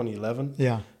one was 2011.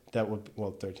 Yeah, that would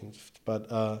 13th. But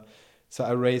so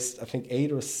I raced, I think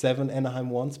 8 or 7 Anaheim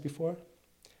Ones before.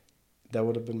 That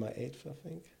would have been my 8th, I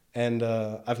think. And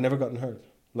I've never gotten hurt,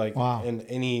 like in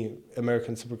any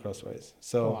American Supercross race.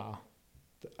 So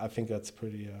I think that's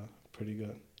pretty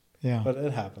good. Yeah. But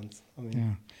it happens. I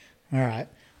mean, yeah. All right.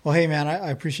 Well, hey, man,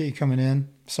 I appreciate you coming in.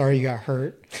 Sorry you got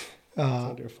hurt. It's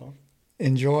not your fault.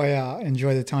 Enjoy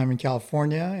the time in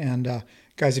California. And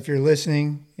guys, if you're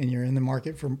listening and you're in the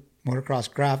market for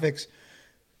motocross graphics,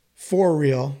 for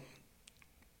real,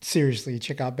 seriously,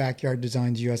 check out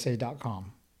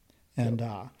backyarddesignsusa.com. And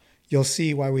you'll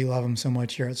see why we love them so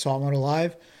much here at Salt Moto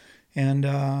Live. And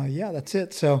yeah, that's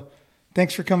it. So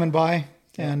thanks for coming by.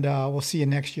 And we'll see you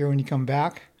next year when you come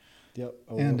back. Yep.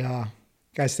 And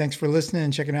guys, thanks for listening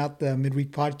and checking out the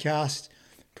Midweek podcast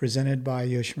presented by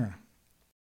Yoshimura.